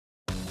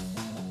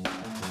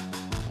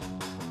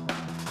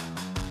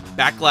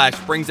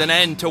Backlash brings an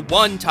end to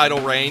one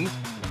title reign.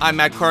 I'm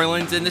Matt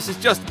Carlins, and this is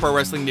Just Pro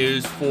Wrestling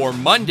News for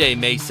Monday,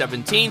 May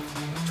 17th,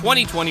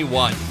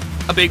 2021.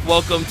 A big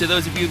welcome to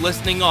those of you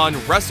listening on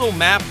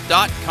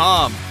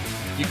WrestleMap.com.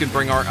 You can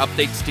bring our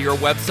updates to your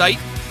website.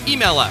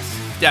 Email us,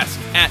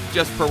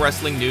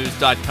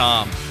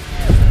 desk@justprowrestlingnews.com.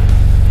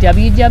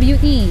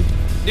 WWE.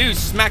 New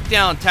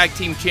SmackDown Tag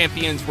Team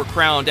Champions were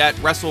crowned at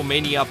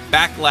WrestleMania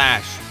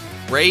Backlash.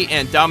 Rey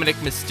and Dominic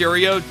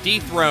Mysterio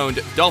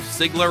dethroned Dolph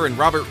Ziggler and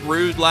Robert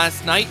Roode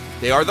last night.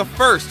 They are the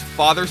first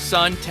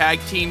father-son tag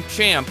team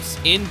champs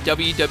in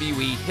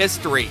WWE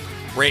history.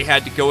 Rey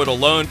had to go it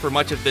alone for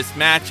much of this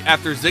match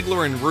after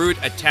Ziggler and Roode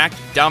attacked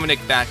Dominic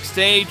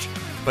backstage,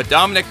 but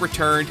Dominic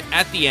returned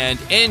at the end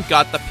and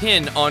got the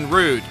pin on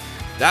Roode.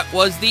 That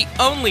was the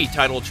only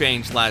title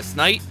change last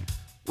night.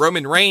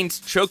 Roman Reigns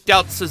choked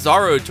out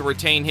Cesaro to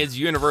retain his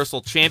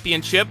Universal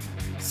Championship.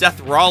 Seth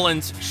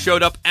Rollins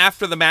showed up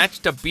after the match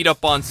to beat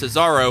up on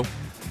Cesaro.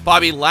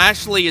 Bobby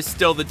Lashley is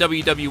still the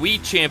WWE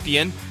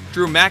Champion.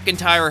 Drew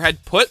McIntyre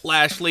had put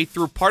Lashley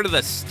through part of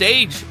the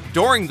stage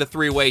during the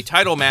three-way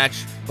title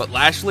match, but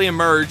Lashley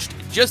emerged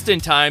just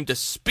in time to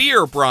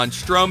spear Braun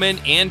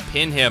Strowman and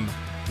pin him.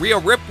 Rhea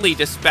Ripley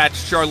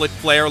dispatched Charlotte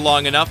Flair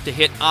long enough to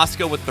hit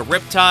Asuka with the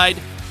Riptide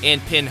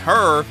and pin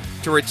her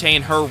to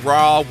retain her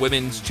Raw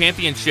Women's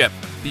Championship.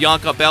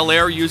 Bianca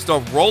Belair used a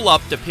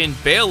roll-up to pin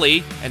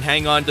Bayley and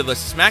hang on to the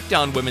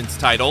SmackDown Women's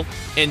title,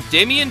 and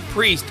Damian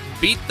Priest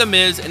beat The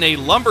Miz in a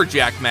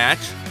lumberjack match.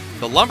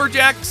 The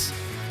Lumberjacks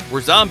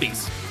were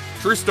zombies.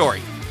 True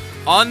story.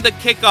 On the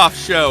kickoff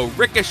show,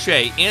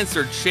 Ricochet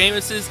answered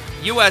Sheamus'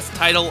 U.S.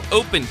 title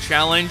open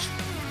challenge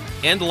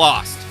and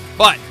lost.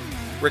 But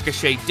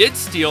Ricochet did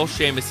steal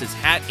Sheamus'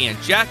 hat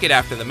and jacket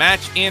after the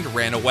match and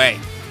ran away.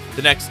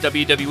 The next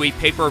WWE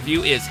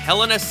pay-per-view is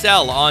Hell in a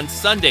Cell on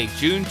Sunday,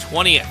 June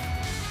 20th.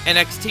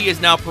 NXT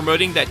is now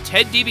promoting that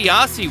Ted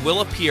DiBiase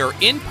will appear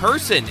in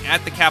person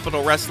at the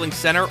Capitol Wrestling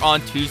Center on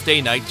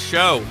Tuesday night's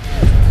show.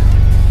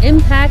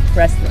 Impact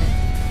Wrestling.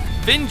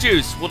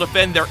 FinJuice will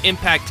defend their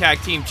Impact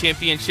Tag Team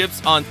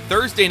Championships on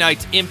Thursday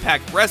night's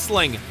Impact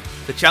Wrestling.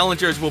 The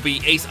challengers will be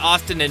Ace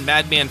Austin and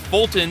Madman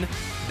Fulton.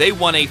 They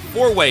won a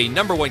four-way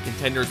number one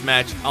contenders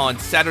match on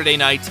Saturday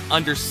night's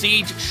Under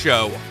Siege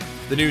show.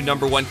 The new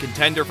number one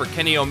contender for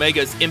Kenny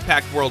Omega's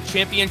Impact World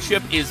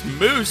Championship is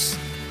Moose.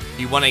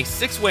 He won a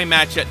six-way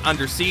match at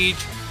Under Siege.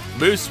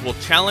 Moose will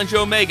challenge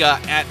Omega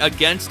at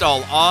Against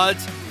All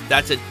Odds.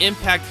 That's an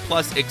Impact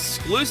Plus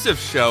exclusive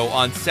show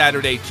on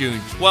Saturday,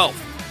 June 12th.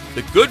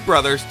 The Good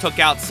Brothers took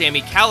out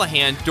Sami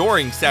Callihan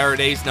during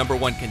Saturday's number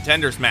one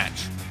contenders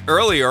match.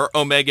 Earlier,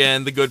 Omega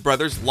and the Good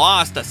Brothers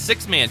lost a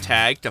six-man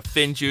tag to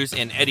FinJuice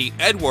and Eddie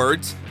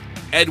Edwards.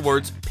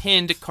 Edwards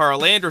pinned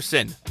Carl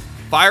Anderson.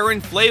 Fire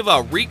and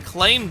Flava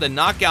reclaimed the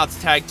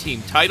Knockouts tag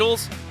team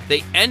titles.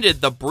 They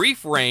ended the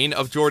brief reign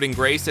of Jordynne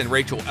Grace and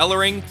Rachel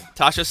Ellering.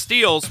 Tasha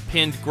Steelz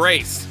pinned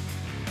Grace.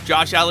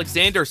 Josh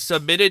Alexander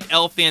submitted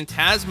El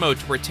Phantasmo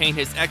to retain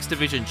his X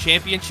Division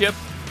championship.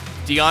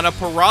 Deonna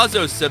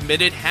Purrazzo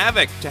submitted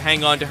Havoc to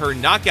hang on to her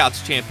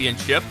Knockouts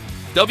championship.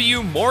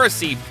 W.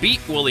 Morrissey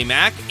beat Willie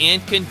Mack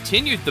and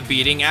continued the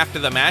beating after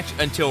the match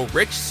until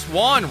Rich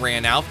Swann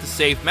ran out to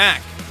save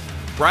Mack.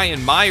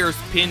 Brian Myers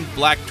pinned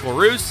Black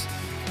Taurus.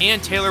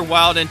 And Taylor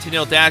Wilde and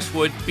Tenille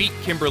Dashwood beat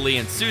Kimberly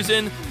and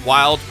Susan.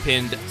 Wilde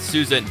pinned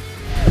Susan.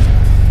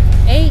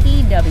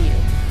 AEW.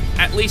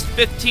 At least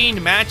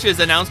 15 matches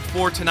announced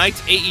for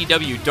tonight's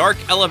AEW Dark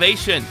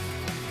Elevation.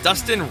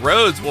 Dustin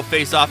Rhodes will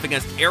face off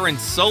against Aaron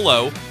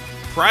Solo.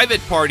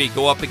 Private Party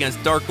go up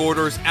against Dark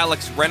Order's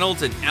Alex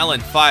Reynolds and Alan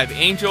Five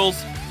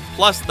Angels.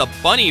 Plus The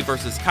Bunny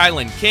versus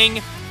Kylan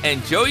King.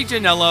 And Joey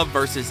Janela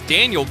versus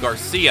Daniel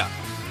Garcia.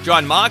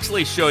 Jon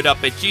Moxley showed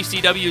up at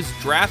GCW's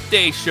Draft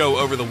Day show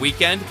over the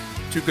weekend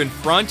to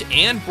confront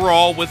and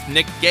brawl with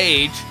Nick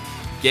Gage.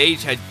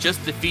 Gage had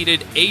just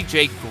defeated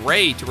AJ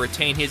Gray to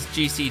retain his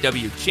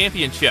GCW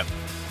championship.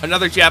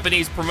 Another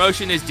Japanese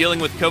promotion is dealing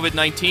with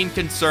COVID-19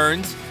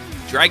 concerns.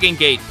 Dragon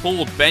Gate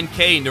pulled Ben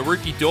K,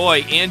 Naruki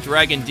Doi, and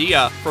Dragon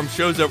Dia from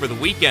shows over the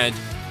weekend.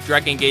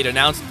 Dragon Gate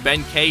announced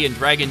Ben K and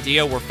Dragon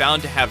Dia were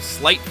found to have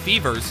slight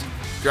fevers.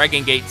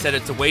 Dragon Gate said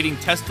it's awaiting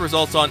test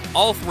results on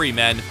all three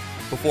men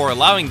before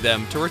allowing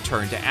them to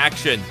return to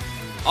action.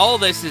 All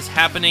this is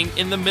happening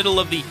in the middle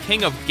of the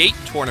King of Gate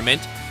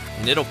tournament,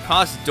 and it'll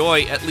cost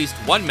Doi at least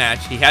one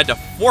match. He had to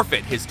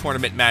forfeit his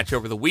tournament match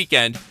over the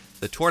weekend.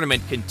 The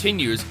tournament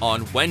continues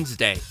on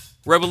Wednesday.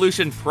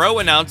 Revolution Pro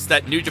announced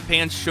that New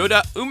Japan's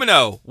Shota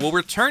Umino will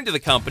return to the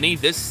company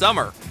this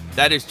summer.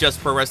 That is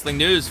Just Pro Wrestling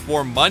News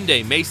for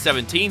Monday, May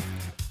 17th.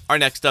 Our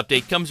next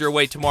update comes your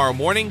way tomorrow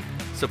morning,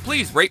 so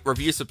please rate,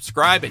 review,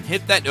 subscribe, and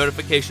hit that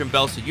notification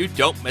bell so you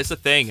don't miss a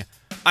thing.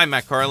 I'm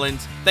Matt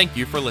Carlins. Thank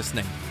you for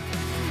listening.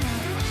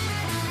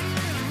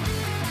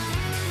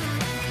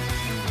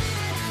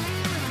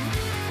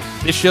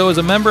 This show is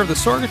a member of the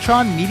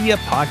Sorgatron Media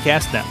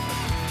Podcast Network.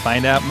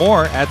 Find out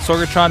more at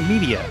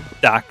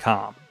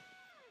sorgatronmedia.com.